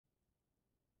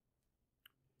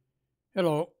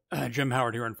Hello, Jim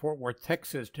Howard here in Fort Worth,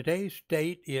 Texas. Today's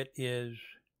date, it is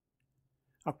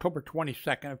October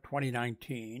 22nd of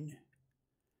 2019,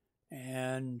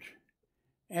 and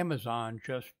Amazon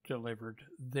just delivered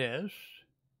this.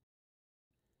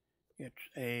 It's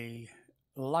a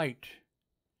light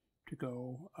to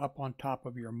go up on top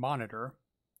of your monitor,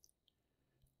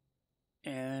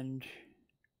 and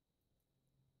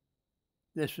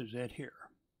this is it here.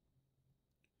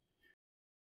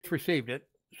 It's received it.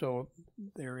 So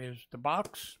there is the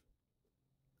box,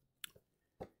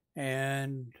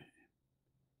 and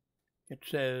it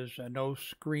says no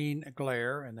screen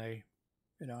glare, and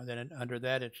then under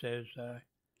that it says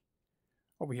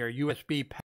over here USB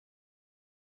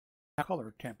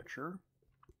color temperature.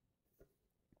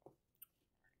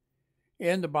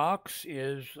 In the box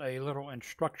is a little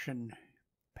instruction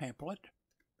pamphlet.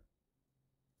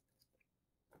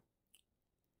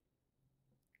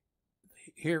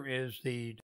 Here is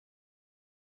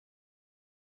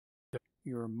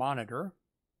your monitor.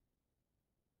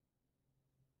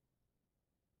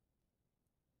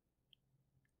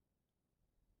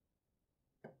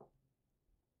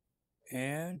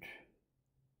 And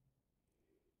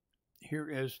here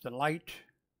is the light.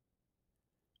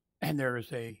 And there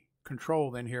is a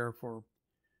control in here for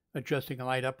adjusting the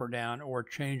light up or down or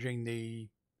changing the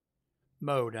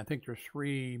mode. I think there's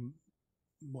three,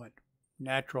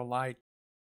 natural light,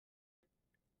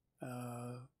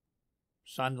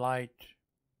 sunlight,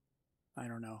 I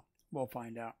don't know. We'll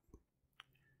find out.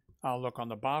 I'll look on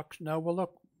the box. No, we'll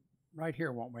look right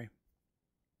here, won't we?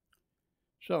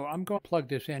 So I'm going to plug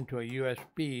this into a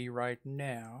USB right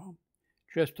now,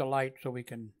 just a light so we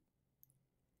can,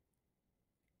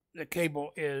 the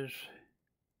cable is,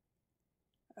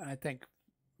 I think,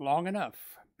 long enough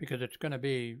because it's going to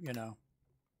be,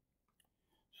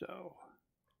 so.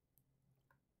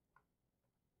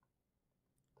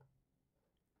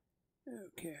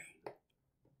 Okay.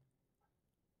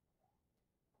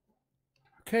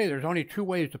 Okay, there's only two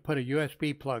ways to put a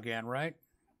USB plug in, right?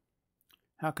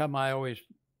 How come I always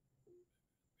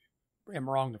am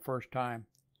wrong the first time?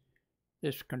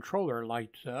 This controller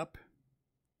lights up.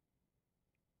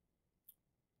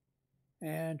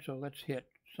 And so let's hit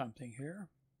something here.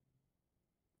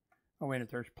 Oh, wait,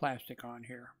 there's plastic on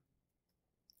here.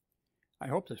 I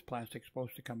hope this plastic's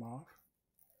supposed to come off.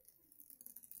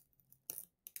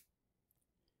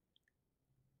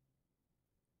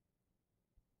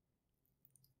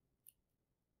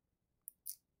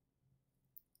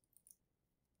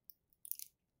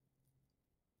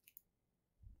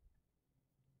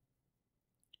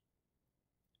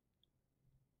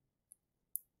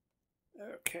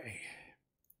 Okay.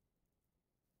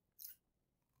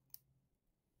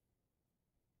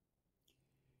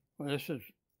 Well, this is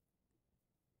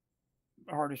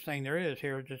the hardest thing there is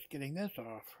here, just getting this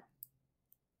off.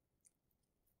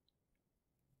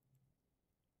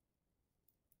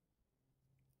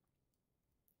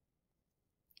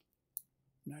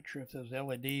 Not sure if those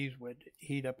LEDs would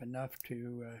heat up enough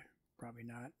to, probably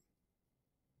not.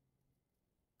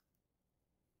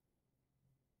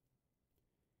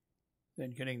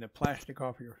 Then getting the plastic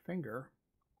off your finger.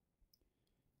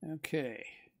 Okay.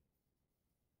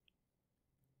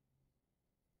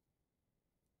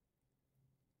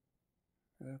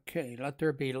 Okay, let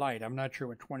there be light. I'm not sure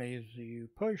which one is you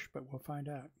push, but we'll find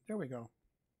out. There we go.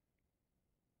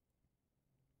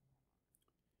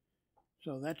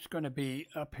 So that's going to be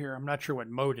up here. I'm not sure what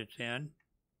mode it's in.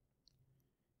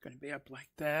 Going to be up like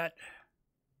that.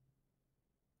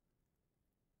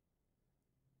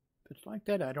 If it's like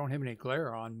that, I don't have any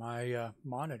glare on my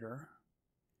monitor.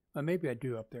 Well, maybe I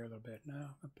do up there a little bit.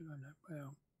 No, up there,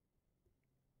 well.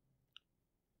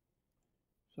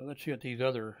 So let's see what these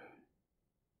other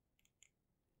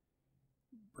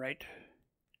bright.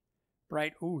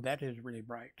 Ooh, that is really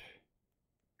bright.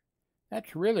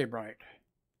 That's really bright.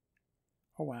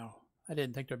 Oh, wow. I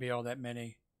didn't think there'd be all that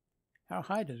many. How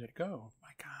high does it go?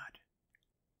 My God.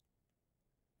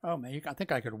 Oh, man, I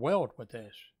think I could weld with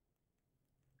this.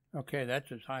 Okay,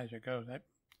 that's as high as it goes. I'm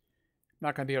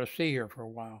not going to be able to see here for a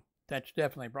while. That's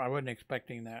definitely bright. I wasn't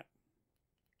expecting that.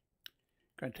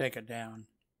 Going to take it down.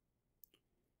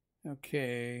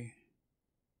 Okay.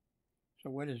 So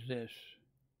what is this?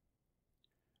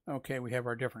 Okay, we have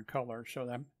our different colors. So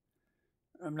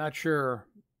I'm not sure.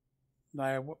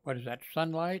 What is that?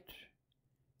 Sunlight,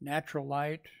 natural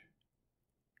light,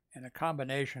 and a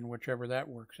combination, whichever that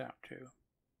works out to.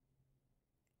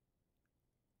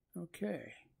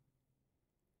 Okay.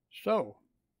 So,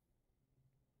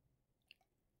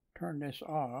 turn this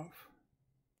off.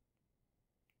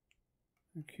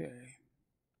 Okay.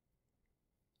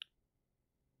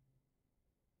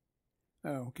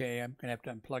 Oh, okay, I'm going to have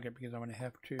to unplug it because I'm going to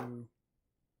have to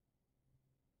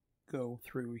go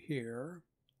through here.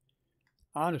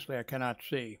 Honestly, I cannot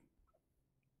see.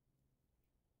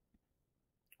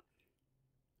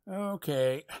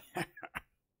 Okay.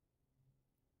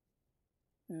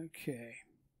 Okay.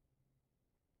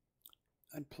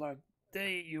 Unplug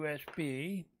the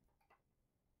USB.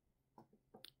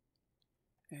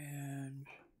 And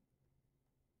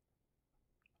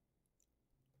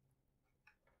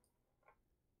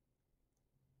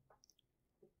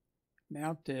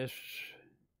mount this.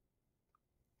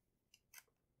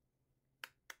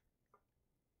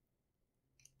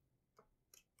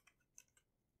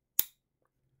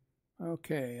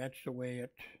 Okay, that's the way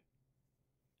it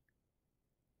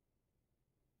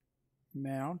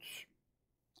mounts.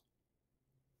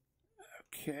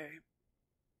 Okay.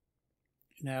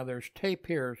 Now there's tape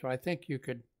here, so I think you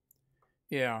could,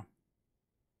 yeah,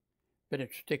 but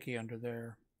it's sticky under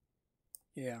there.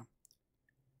 Yeah.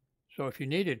 So if you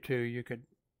needed to, you could,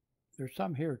 there's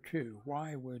some here too.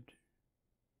 Why would,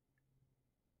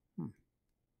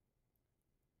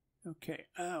 okay.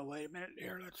 Oh, wait a minute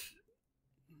here. Let's,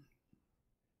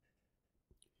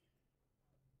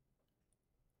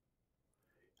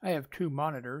 I have two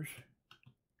monitors.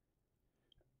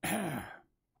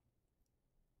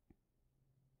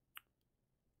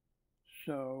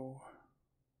 So,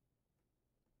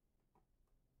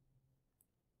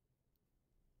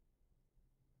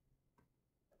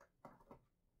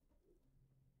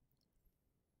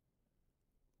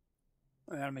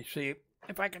 let me see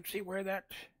if I can see where that,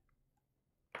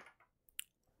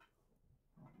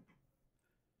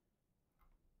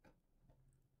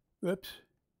 whoops.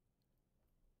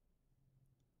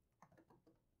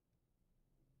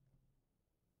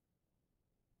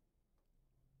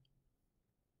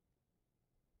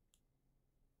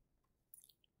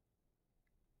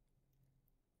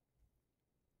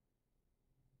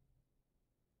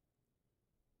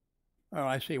 Oh,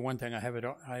 I see one thing. I have it,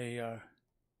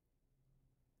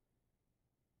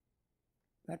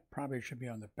 that probably should be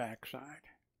on the back side.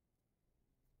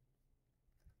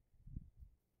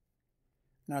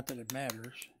 Not that it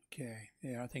matters. Okay,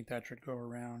 yeah, I think that should go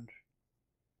around.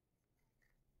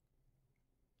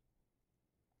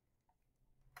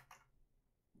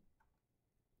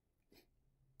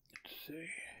 Let's see.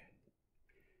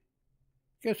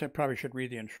 I guess I probably should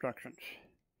read the instructions.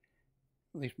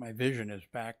 At least my vision is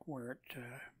back where it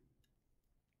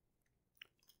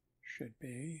should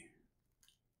be.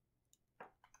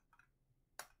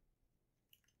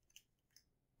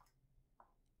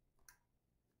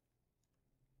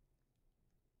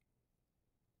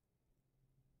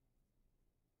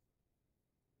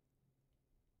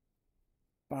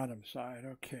 Bottom side,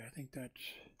 okay, I think that's,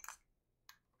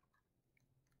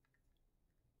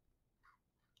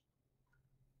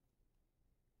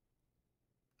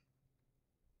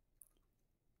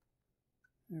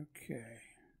 okay.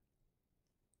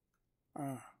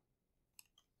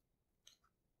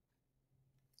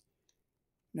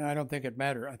 No, I don't think it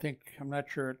matters. I think, I'm not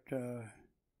sure it,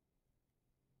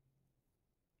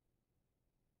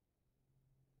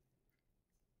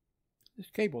 this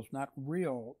cable's not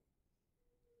real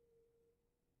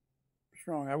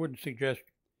strong. I wouldn't suggest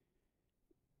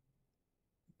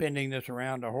bending this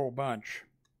around a whole bunch.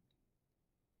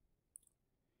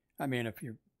 I mean, if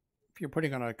you're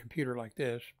putting on a computer like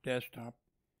this, desktop,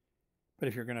 but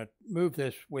if you're going to move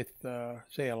this with,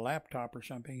 say, a laptop or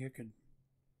something, you could.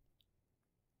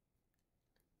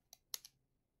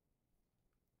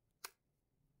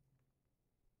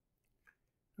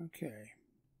 Okay.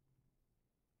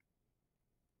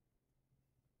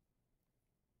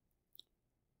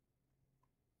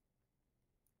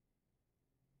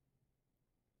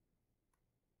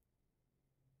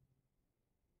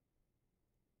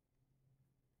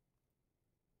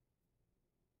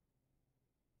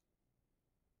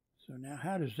 So now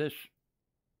how does this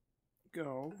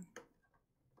go?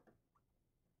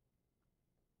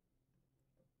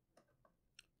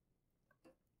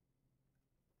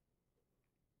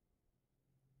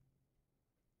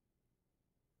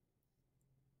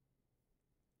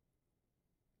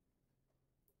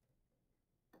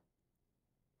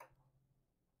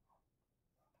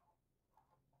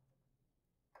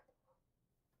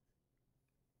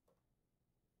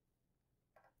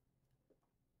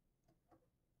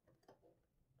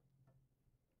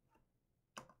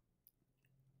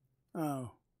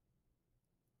 Oh,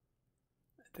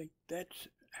 I think that's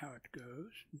how it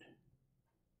goes.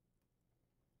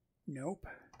 Nope.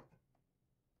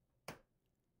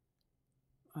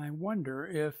 I wonder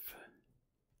if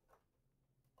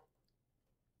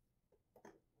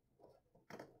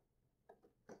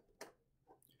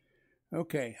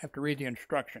Okay, have to read the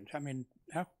instructions. I mean,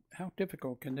 how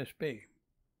difficult can this be?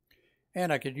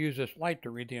 And I could use this light to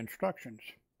read the instructions.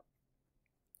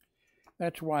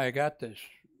 That's why I got this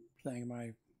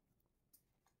thing.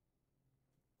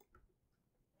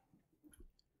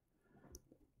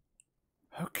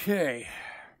 Okay.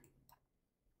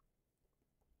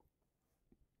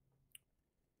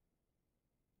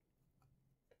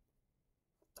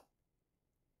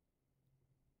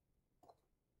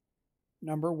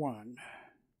 Number 1.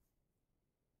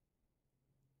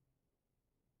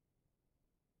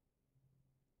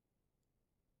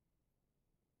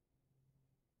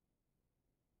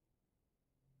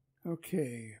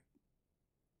 Okay.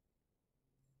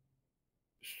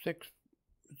 6,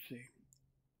 let's see.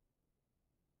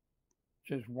 It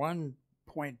says 1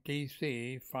 point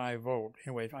DC, 5 volt.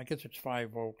 Anyway, I guess it's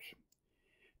 5 volts.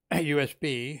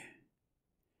 USB.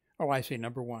 Oh, I see,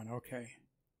 number 1, okay.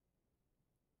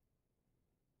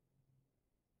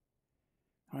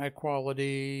 High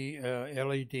quality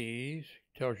LEDs,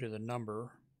 tells you the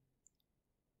number.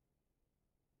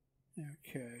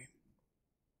 Okay.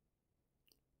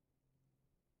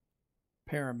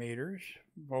 Parameters,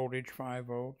 voltage 5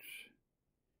 volts,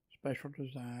 special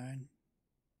design,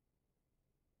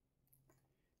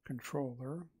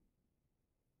 controller,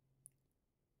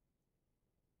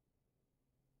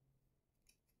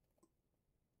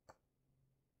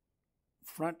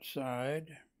 front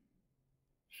side,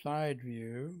 side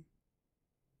view,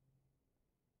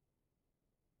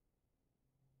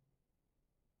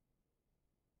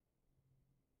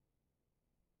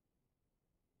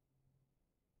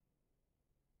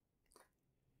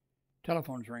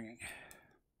 telephone's ringing.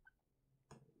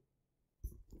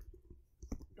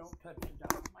 Don't touch the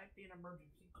dial. Might be an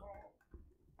emergency call.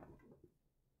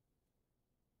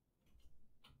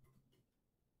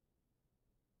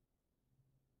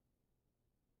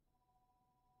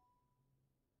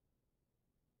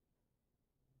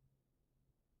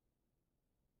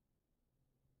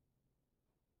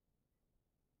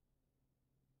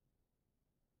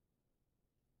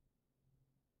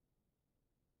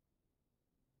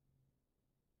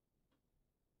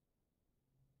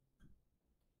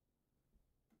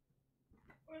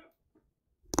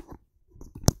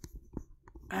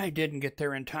 I didn't get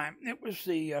there in time. It was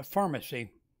the pharmacy.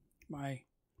 My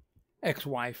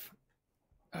ex-wife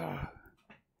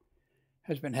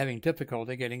has been having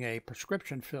difficulty getting a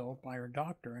prescription filled by her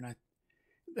doctor, and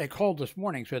they called this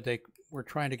morning, said they were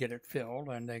trying to get it filled,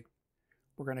 and they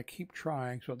were going to keep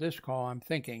trying. So this call, I'm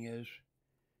thinking, is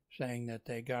saying that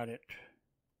they got it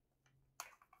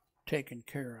taken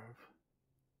care of.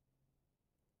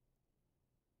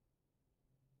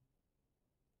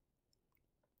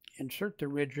 Insert the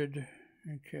rigid.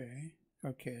 Okay.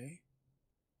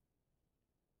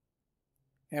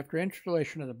 After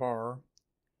installation of the bar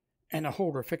and the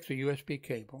holder, fix a USB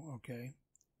cable. Okay.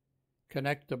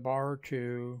 Connect the bar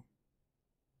to.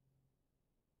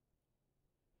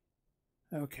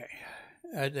 Okay.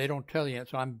 They don't tell you,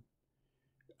 so I'm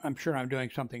sure I'm doing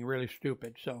something really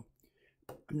stupid. So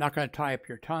I'm not going to tie up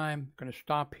your time. I'm going to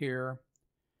stop here,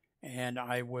 and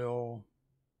I will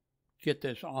get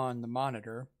this on the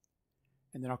monitor,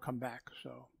 and then I'll come back.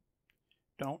 So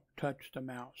don't touch the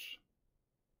mouse.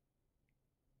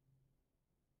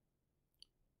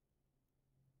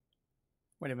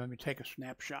 Wait a minute, let me take a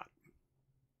snapshot.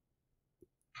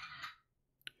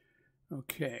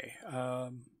 Okay.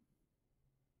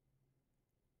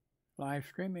 Live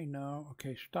streaming? No.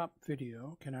 Okay, stop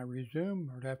video. Can I resume,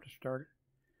 or do I have to start it?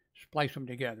 Splice them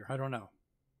together. I don't know.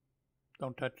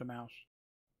 Don't touch the mouse.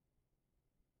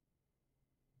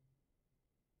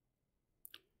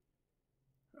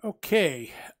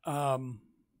 Okay.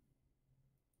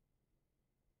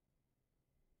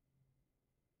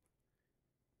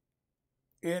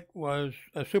 It was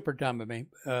super dumb of me.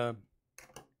 The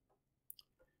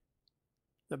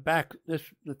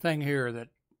thing here that,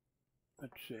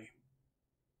 let's see.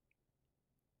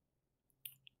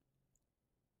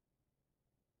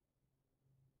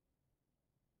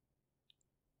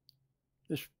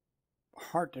 This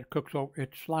heart that cooks over,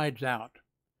 it slides out.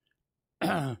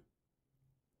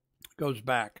 Goes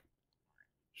back.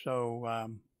 So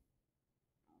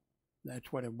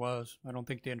that's what it was. I don't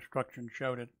think the instructions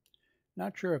showed it.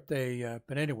 Not sure if they,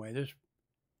 but anyway, this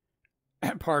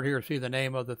part here, see the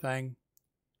name of the thing?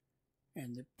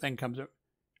 And the thing comes up,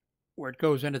 where it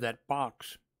goes into that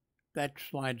box, that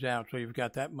slides out. So you've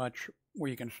got that much where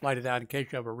you can slide it out in case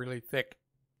you have a really thick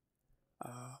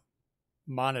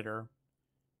monitor.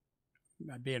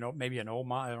 Maybe an old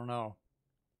monitor, I don't know.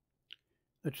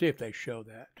 Let's see if they show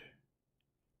that.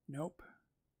 Nope.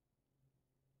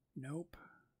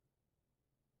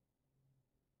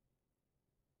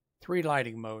 3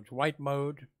 lighting modes: white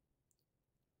mode,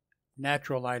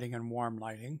 natural lighting, and warm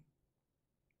lighting.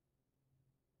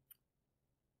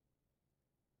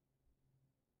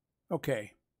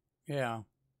 Okay, yeah.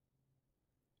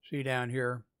 See down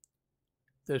here,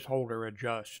 this holder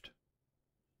adjusts.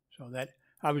 So that,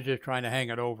 I was just trying to hang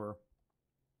it over.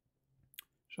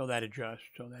 So that adjusts.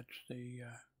 So that's the,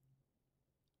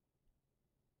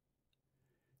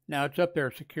 now it's up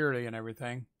there securely and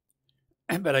everything.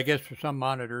 But I guess for some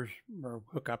monitors or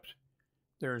hookups,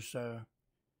 there's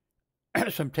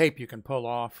some tape you can pull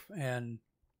off and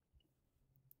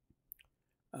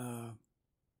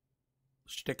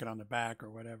stick it on the back or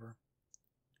whatever.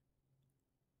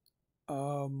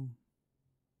 Well,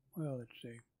 let's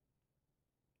see.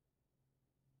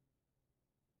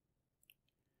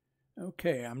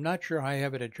 Okay, I'm not sure how I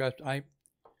have it adjusted.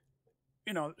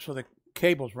 So the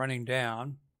cable's running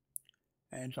down,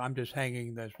 and so I'm just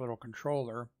hanging this little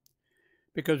controller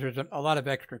because there's a lot of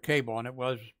extra cable, and it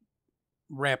was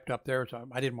wrapped up there, so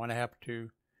I didn't want to have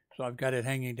to. So I've got it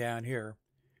hanging down here.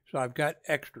 So I've got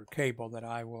extra cable that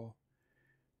I will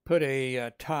put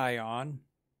a tie on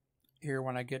here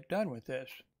when I get done with this.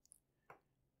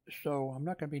 So I'm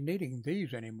not going to be needing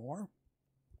these anymore.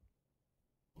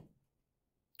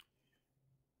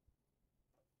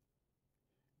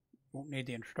 Won't need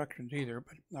the instructions either,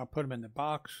 but I'll put them in the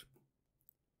box.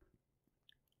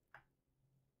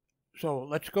 So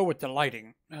let's go with the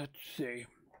lighting. Let's see.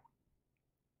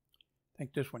 I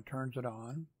think this one turns it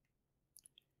on.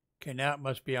 Okay, now it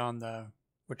must be on the,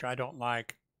 which I don't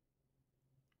like,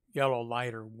 yellow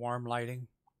light or warm lighting.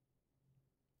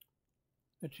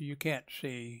 Let's see, you can't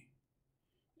see.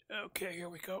 Okay, here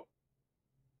we go.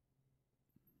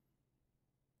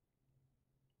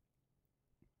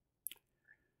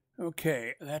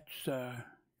 Okay, that's, I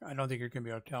don't think you're going to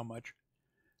be able to tell much.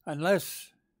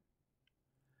 Unless,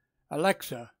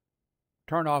 Alexa,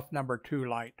 turn off number 2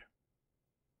 light.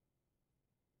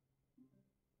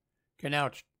 Okay, now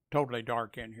it's totally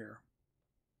dark in here.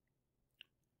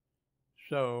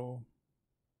 So,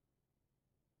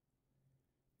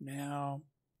 now,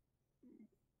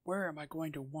 where am I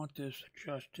going to want this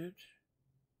adjusted?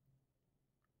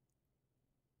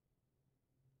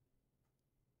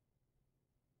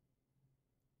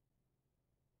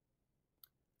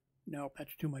 Nope,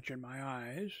 that's too much in my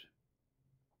eyes.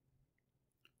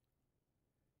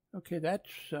 Okay, that's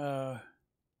maybe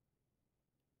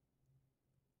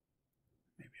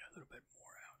a little bit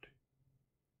more out.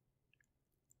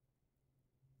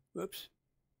 Whoops.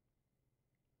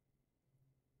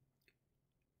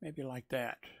 Maybe like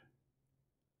that.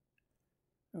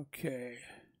 Okay.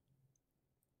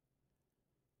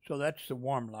 So that's the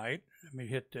warm light. Let me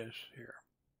hit this here.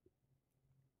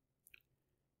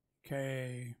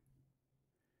 Okay.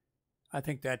 I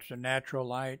think that's the natural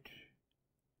light.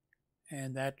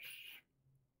 And that's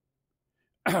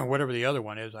whatever the other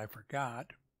one is, I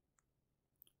forgot.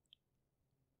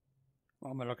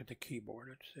 Well, I'm going to look at the keyboard.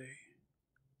 Let's see.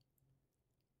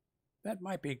 That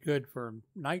might be good for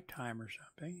nighttime or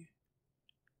something.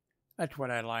 That's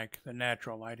what I like, the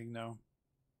natural lighting, though.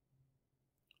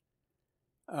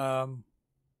 Okay,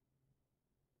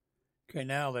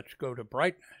 now let's go to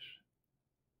brightness.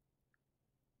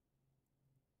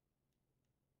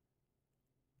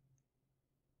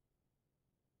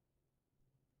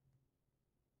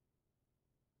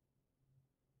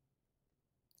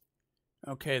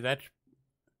 Okay, that's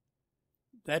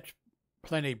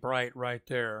plenty bright right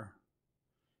there.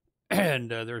 And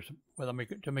there's, well,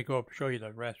 let me go up and show you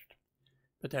the rest.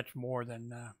 But that's more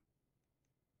than, I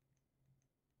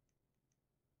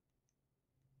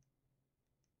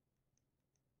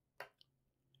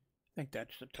think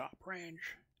that's the top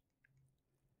range.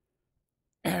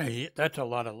 That's a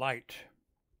lot of light.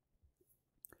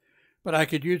 But I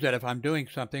could use that if I'm doing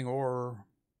something or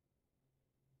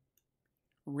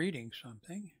reading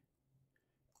something.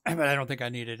 But I don't think I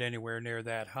need it anywhere near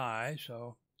that high,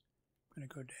 so I'm going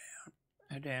to go down,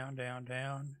 down, down,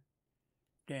 down,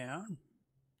 down,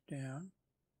 down.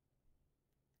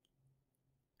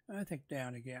 I think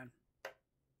down again.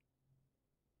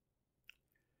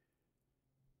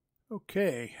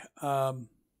 Okay, I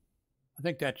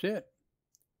think that's it.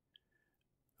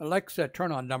 Alexa,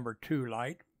 turn on number 2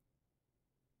 light.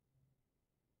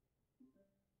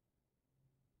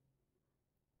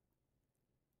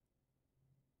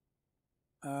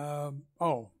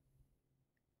 Oh.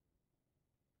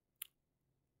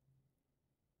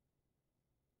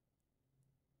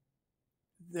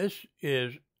 This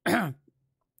is,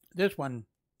 this one,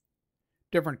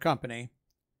 different company.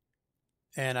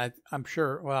 And I'm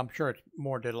sure it's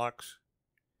more deluxe.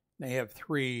 They have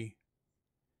 3,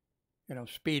 you know,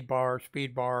 speed bar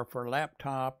for a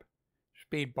laptop,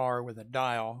 speed bar with a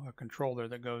dial, a controller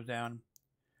that goes down.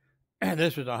 And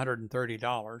this is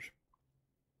 $130.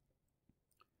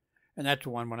 And that's the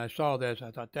one, when I saw this,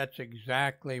 I thought that's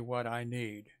exactly what I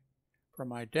need for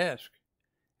my desk.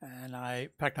 And in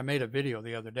fact, I made a video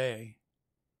the other day,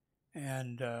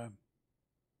 and I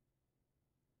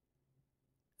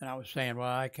was saying, well,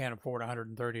 I can't afford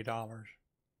 $130.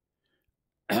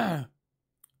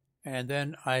 And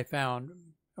then I found,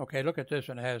 okay, look at this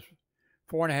one. It has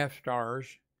 4.5 stars.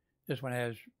 This one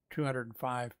has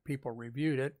 205 people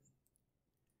reviewed it.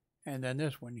 And then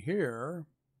this one here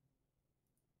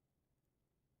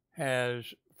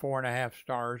has 4.5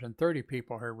 stars and 30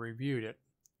 people have reviewed it.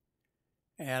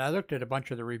 And I looked at a bunch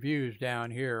of the reviews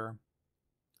down here.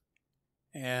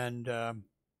 And now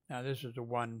this is the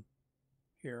one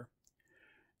here.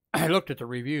 I looked at the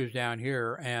reviews down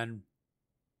here, and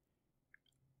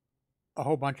a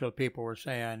whole bunch of people were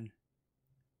saying,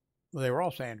 well, they were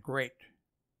all saying great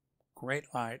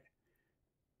light.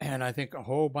 And I think a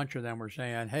whole bunch of them were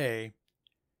saying, hey,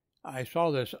 I saw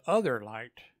this other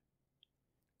light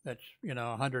that's, you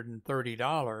know,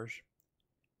 $130,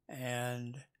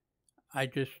 and I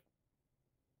just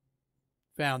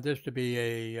found this to be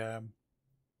a,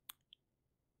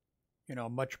 you know,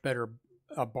 much better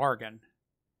a bargain.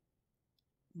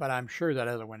 But I'm sure that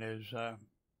other one is,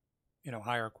 you know,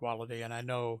 higher quality. And I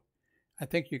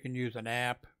think you can use an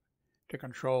app to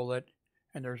control it.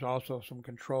 And there's also some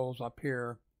controls up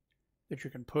here that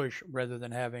you can push rather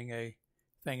than having a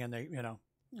thing in the, you know,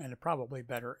 and it's probably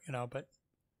better, you know, but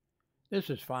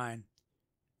this is fine.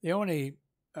 The only,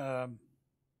 so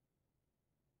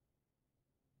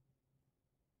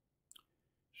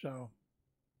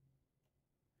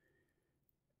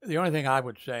the only thing I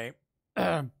would say,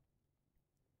 as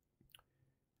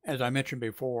I mentioned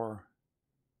before,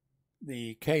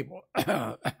 the cable,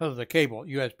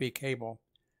 USB cable,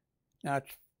 now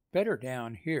it's better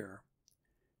down here,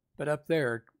 but up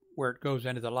there where it goes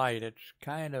into the light, it's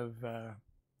kind of,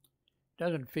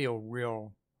 doesn't feel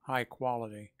real high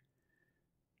quality.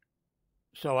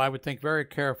 So I would think very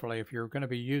carefully if you're going to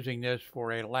be using this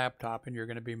for a laptop and you're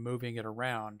going to be moving it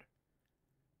around,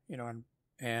 you know,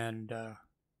 and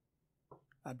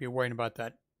I'd be worrying about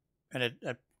that. And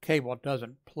that cable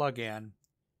doesn't plug in,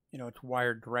 you know, it's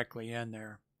wired directly in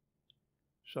there.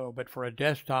 So, but for a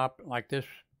desktop like this,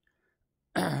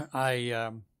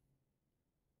 I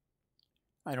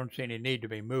don't see any need to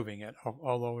be moving it.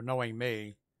 Although knowing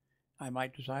me, I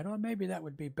might decide, oh, maybe that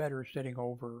would be better sitting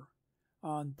over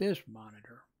on this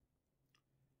monitor.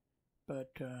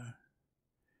 But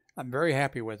I'm very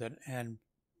happy with it, and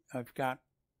I've got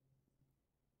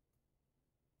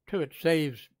it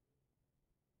saves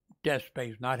desk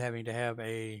space, not having to have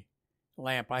a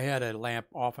lamp. I had a lamp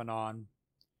off and on,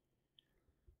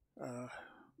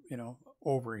 you know,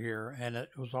 over here, and it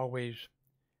was always,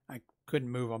 I couldn't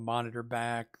move a monitor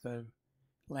back. The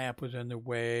lamp was in the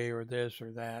way or this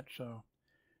or that. So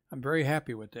I'm very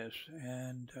happy with this,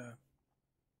 and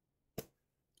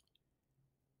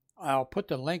I'll put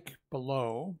the link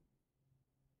below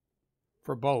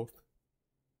for both.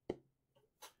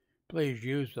 Please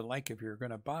use the link if you're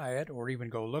going to buy it or even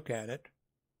go look at it,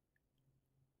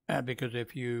 because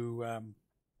if you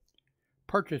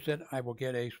purchase it, I will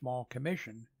get a small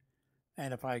commission,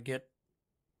 and if I get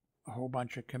a whole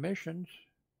bunch of commissions,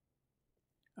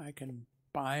 I can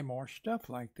buy more stuff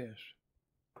like this.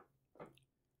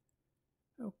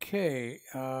 Okay.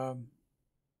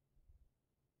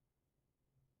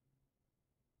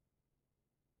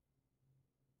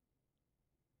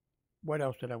 What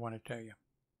else did I want to tell you?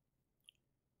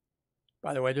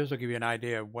 By the way, this will give you an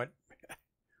idea of what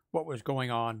was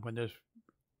going on when this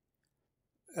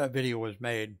video was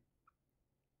made.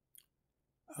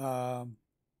 I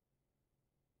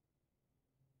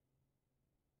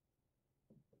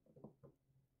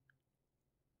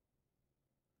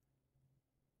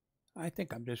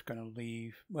think I'm just going to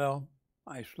leave. Well,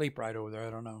 I sleep right over there.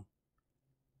 I don't know.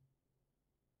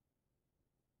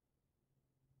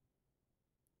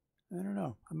 I don't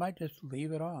know. I might just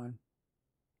leave it on.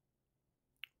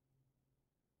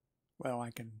 Well,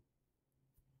 I can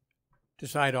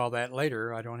decide all that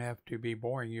later. I don't have to be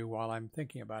boring you while I'm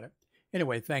thinking about it.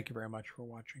 Anyway, thank you very much for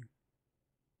watching.